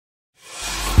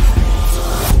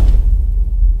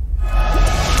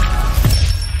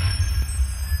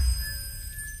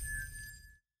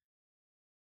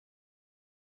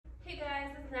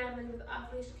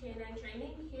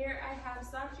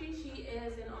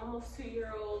almost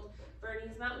 2-year-old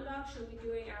Bernese mountain dog. She'll be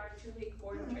doing our 2-week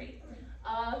board and train.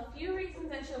 A few reasons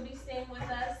that she'll be staying with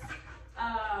us.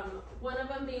 One of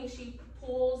them being she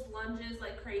pulls, lunges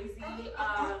like crazy. She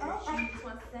just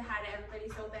wants to say hi to everybody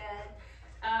so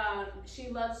bad. She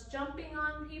loves jumping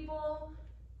on people,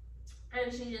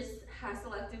 and she just has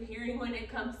selective hearing when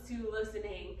it comes to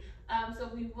listening. So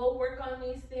we will work on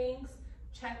these things.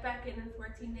 Check back in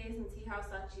 14 days and see how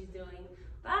Saachi's doing.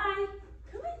 Bye.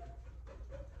 Come in.